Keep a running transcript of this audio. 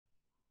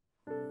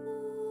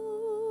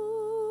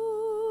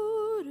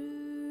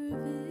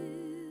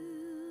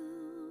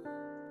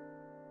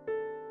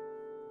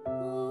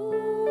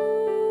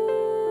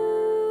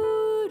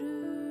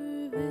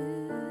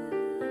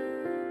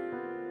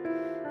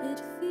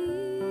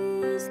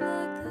Feels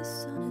like the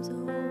sun is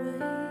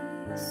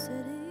always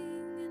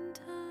setting and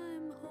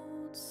time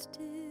holds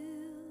still,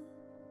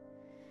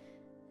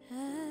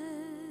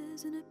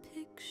 as in a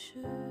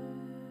picture.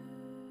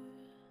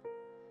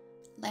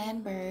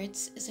 Land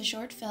Birds is a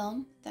short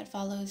film that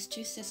follows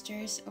two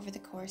sisters over the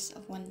course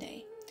of one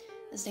day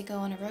as they go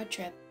on a road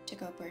trip to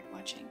go bird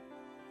watching.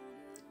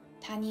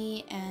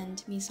 Tanyi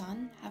and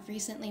Misan have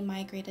recently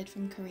migrated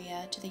from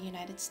Korea to the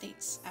United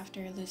States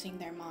after losing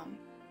their mom.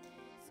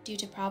 Due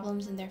to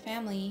problems in their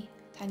family,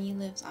 Tanyi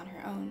lives on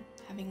her own,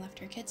 having left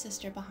her kid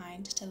sister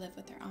behind to live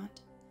with her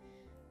aunt.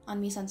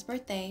 On Misan's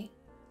birthday,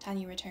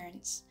 Tanyi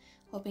returns,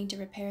 hoping to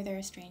repair their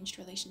estranged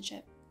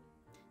relationship.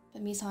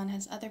 But Misan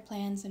has other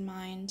plans in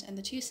mind, and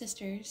the two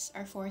sisters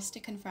are forced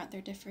to confront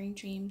their differing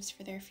dreams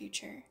for their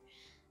future,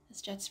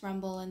 as jets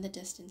rumble in the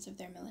distance of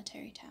their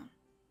military town.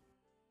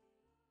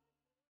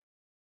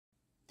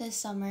 This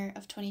summer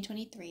of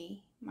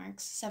 2023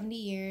 marks 70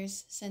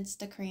 years since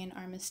the Korean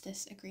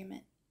Armistice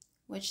Agreement,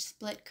 which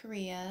split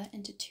Korea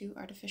into two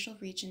artificial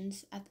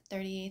regions at the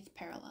 38th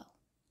parallel.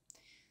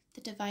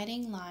 The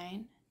dividing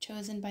line,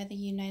 chosen by the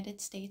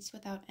United States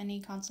without any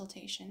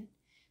consultation,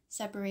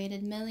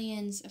 separated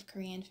millions of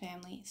Korean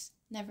families,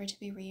 never to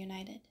be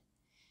reunited,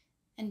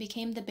 and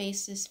became the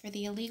basis for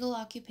the illegal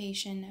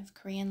occupation of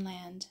Korean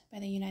land by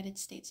the United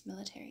States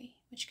military,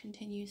 which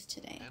continues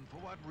today. And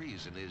for what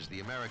reason is the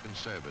American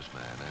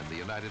serviceman and the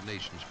United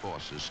Nations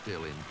forces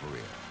still in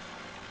Korea?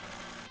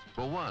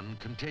 For one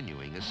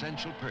continuing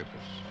essential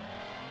purpose: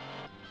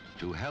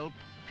 to help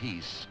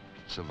peace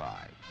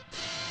survive.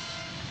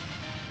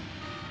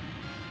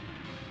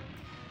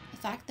 A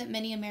fact that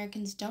many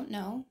Americans don't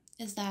know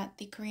is that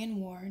the Korean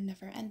War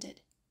never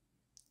ended.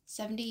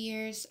 70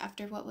 years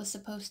after what was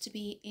supposed to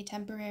be a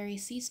temporary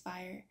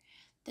ceasefire,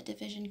 the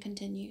division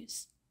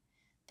continues.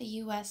 The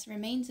U.S.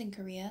 remains in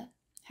Korea,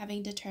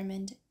 having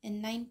determined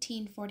in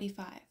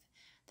 1945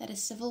 that a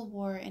civil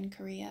war in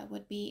Korea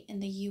would be in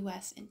the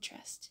U.S.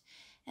 interest,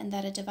 and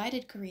that a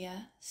divided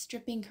Korea,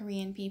 stripping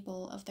Korean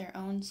people of their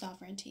own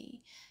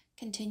sovereignty,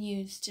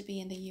 continues to be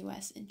in the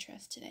U.S.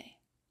 interest today.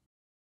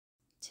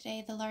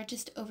 Today, the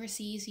largest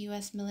overseas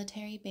U.S.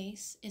 military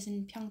base is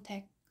in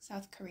Pyeongtaek,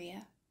 South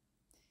Korea.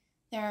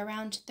 There are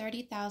around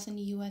 30,000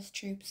 U.S.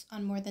 troops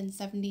on more than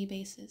 70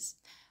 bases,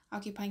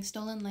 occupying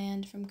stolen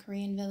land from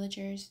Korean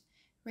villagers,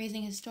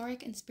 razing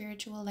historic and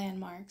spiritual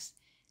landmarks,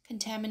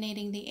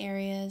 contaminating the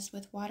areas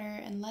with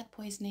water and lead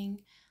poisoning,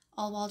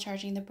 all while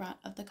charging the brunt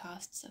of the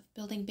costs of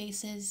building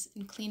bases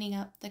and cleaning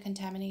up the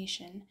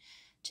contamination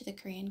to the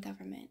Korean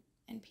government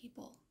and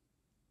people.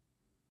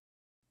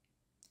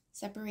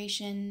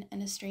 Separation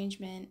and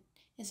estrangement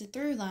is a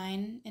through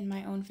line in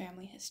my own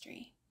family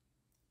history.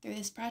 Through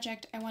this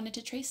project, I wanted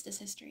to trace this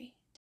history,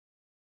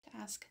 to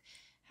ask,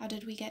 how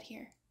did we get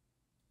here?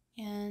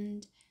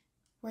 And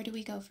where do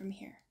we go from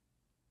here?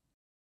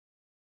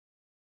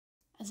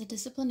 As a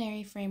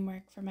disciplinary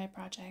framework for my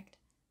project,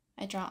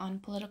 I draw on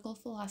political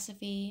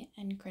philosophy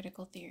and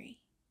critical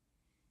theory.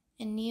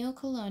 In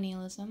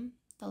Neocolonialism,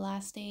 the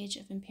last stage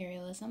of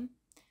imperialism,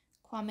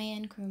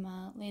 Kwame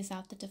Nkrumah lays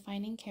out the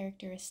defining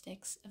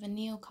characteristics of a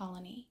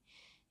neocolony,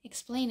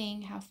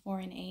 explaining how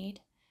foreign aid,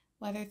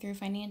 whether through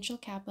financial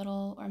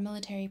capital or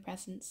military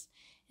presence,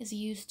 is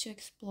used to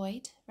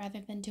exploit rather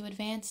than to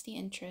advance the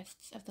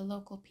interests of the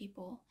local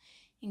people,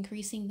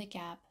 increasing the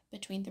gap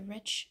between the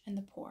rich and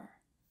the poor.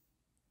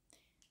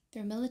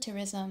 Through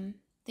militarism,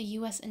 the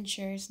U.S.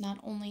 ensures not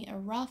only a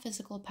raw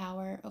physical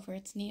power over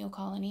its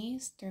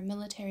neocolonies through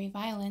military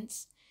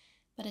violence,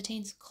 but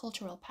attains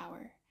cultural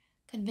power,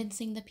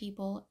 convincing the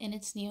people in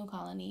its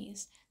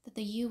neocolonies that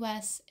the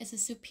U.S. is a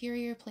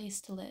superior place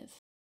to live,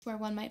 where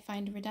one might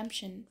find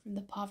redemption from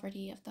the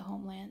poverty of the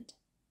homeland.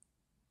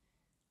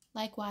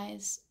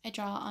 Likewise, I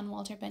draw on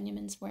Walter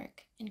Benjamin's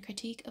work in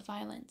Critique of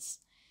Violence,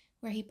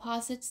 where he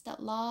posits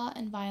that law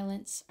and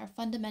violence are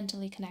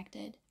fundamentally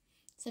connected,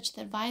 such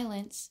that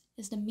violence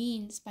is the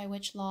means by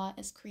which law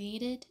is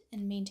created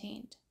and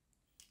maintained.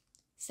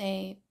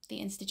 Say, the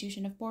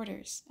institution of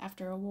borders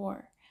after a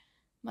war,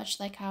 much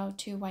like how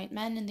two white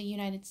men in the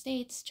United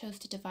States chose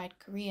to divide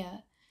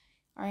Korea,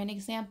 are an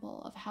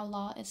example of how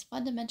law is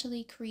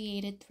fundamentally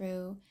created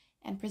through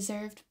and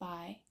preserved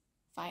by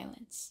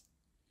violence.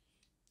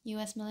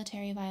 U.S.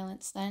 military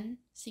violence, then,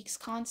 seeks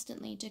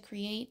constantly to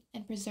create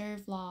and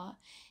preserve law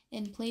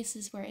in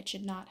places where it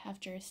should not have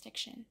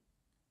jurisdiction.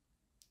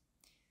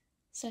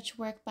 Such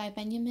work by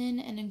Benjamin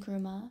and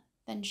Nkrumah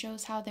then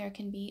shows how there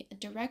can be a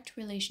direct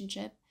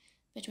relationship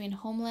between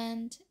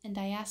homeland and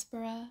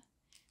diaspora,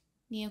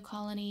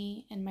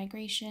 neocolony and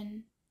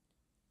migration,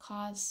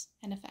 cause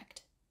and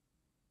effect.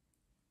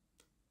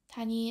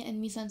 Tanyi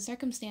and Misan's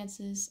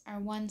circumstances are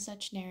one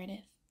such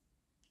narrative.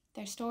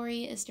 Their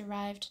story is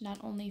derived not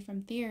only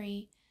from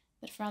theory,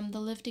 but from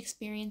the lived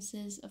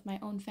experiences of my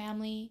own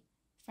family,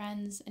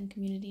 friends, and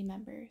community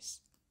members.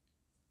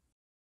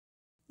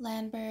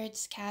 Land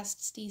Birds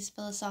casts these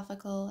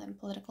philosophical and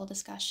political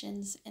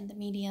discussions in the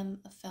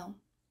medium of film,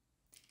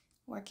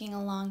 working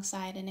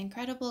alongside an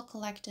incredible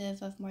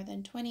collective of more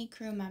than 20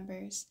 crew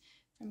members,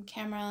 from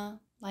camera,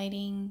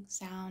 lighting,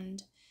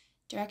 sound,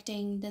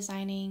 Directing,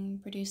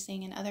 designing,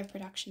 producing, and other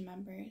production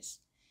members,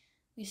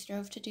 we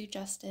strove to do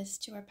justice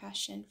to our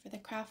passion for the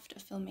craft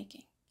of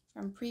filmmaking.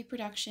 From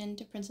pre-production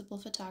to principal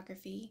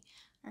photography,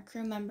 our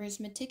crew members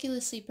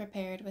meticulously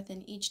prepared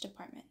within each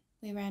department.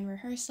 We ran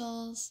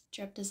rehearsals,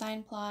 drew up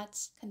design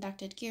plots,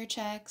 conducted gear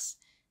checks,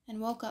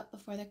 and woke up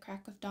before the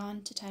crack of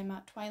dawn to time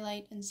out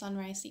twilight and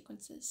sunrise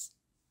sequences.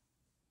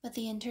 But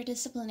the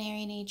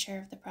interdisciplinary nature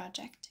of the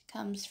project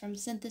comes from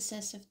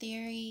synthesis of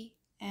theory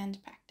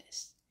and practice.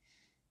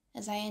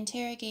 As I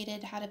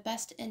interrogated how to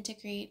best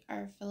integrate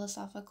our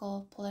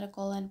philosophical,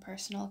 political, and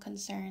personal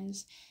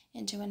concerns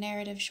into a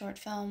narrative short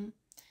film,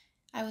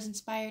 I was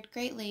inspired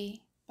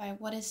greatly by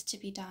What Is to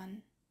Be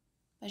Done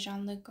by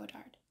Jean-Luc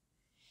Godard,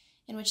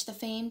 in which the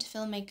famed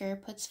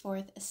filmmaker puts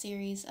forth a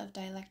series of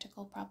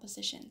dialectical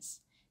propositions,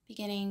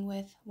 beginning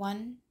with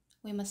 1,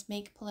 we must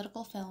make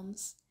political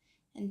films,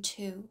 and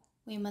 2,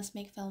 we must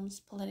make films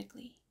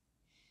politically.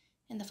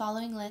 In the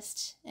following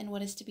list, in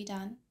What Is to Be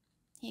Done,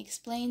 he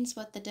explains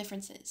what the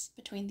difference is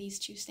between these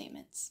two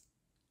statements.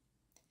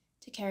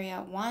 To carry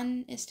out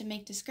 1 is to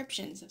make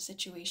descriptions of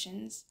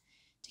situations.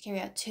 To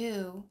carry out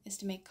 2 is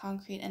to make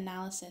concrete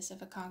analysis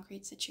of a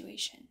concrete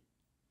situation.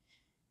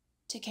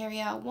 To carry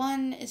out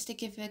 1 is to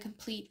give a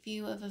complete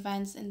view of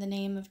events in the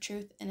name of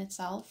truth in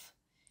itself.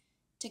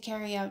 To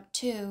carry out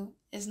 2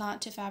 is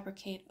not to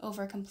fabricate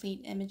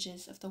over-complete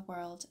images of the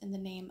world in the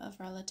name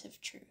of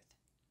relative truth.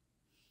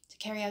 To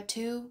carry out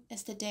 2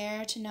 is to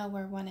dare to know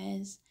where one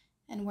is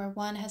and where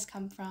one has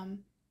come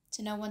from,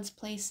 to know one's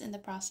place in the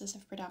process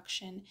of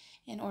production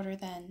in order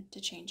then to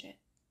change it.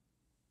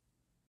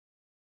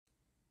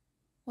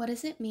 What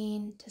does it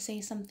mean to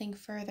say something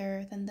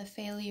further than the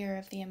failure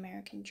of the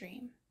American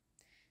dream?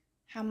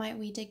 How might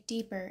we dig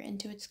deeper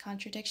into its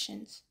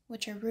contradictions,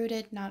 which are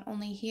rooted not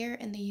only here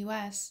in the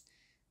US,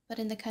 but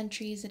in the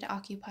countries it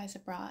occupies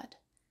abroad,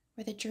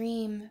 where the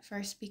dream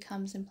first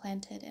becomes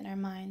implanted in our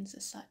minds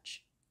as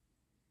such?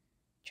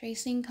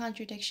 Tracing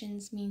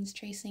contradictions means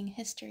tracing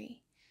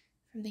history,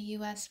 from the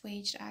US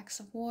waged acts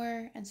of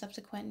war and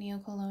subsequent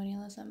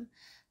neocolonialism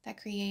that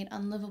create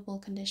unlivable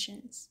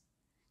conditions,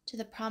 to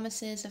the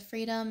promises of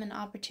freedom and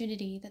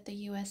opportunity that the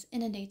US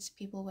inundates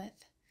people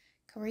with,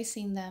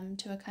 coercing them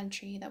to a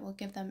country that will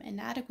give them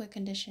inadequate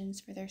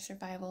conditions for their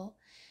survival,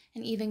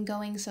 and even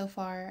going so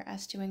far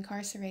as to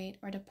incarcerate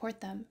or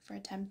deport them for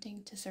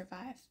attempting to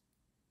survive.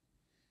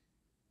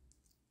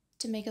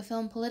 To make a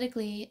film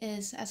politically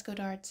is, as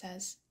Godard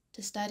says,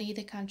 to study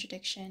the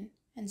contradiction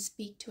and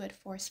speak to it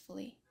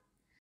forcefully.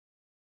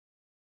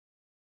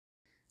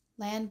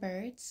 Land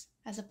Birds,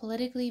 as a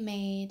politically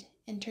made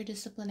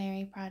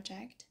interdisciplinary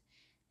project,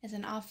 is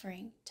an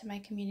offering to my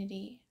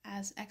community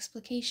as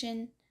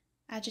explication,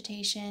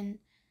 agitation,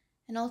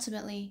 and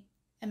ultimately,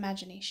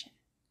 imagination.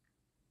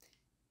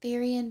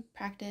 Theory and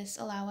practice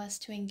allow us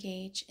to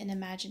engage in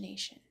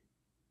imagination,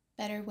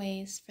 better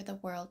ways for the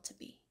world to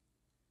be.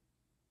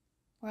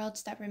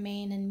 Worlds that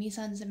remain in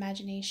Misan's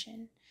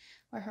imagination,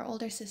 where her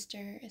older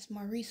sister is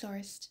more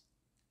resourced,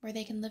 where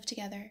they can live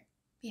together,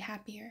 be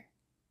happier,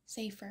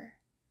 safer,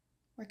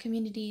 where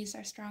communities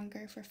are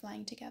stronger for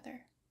flying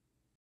together.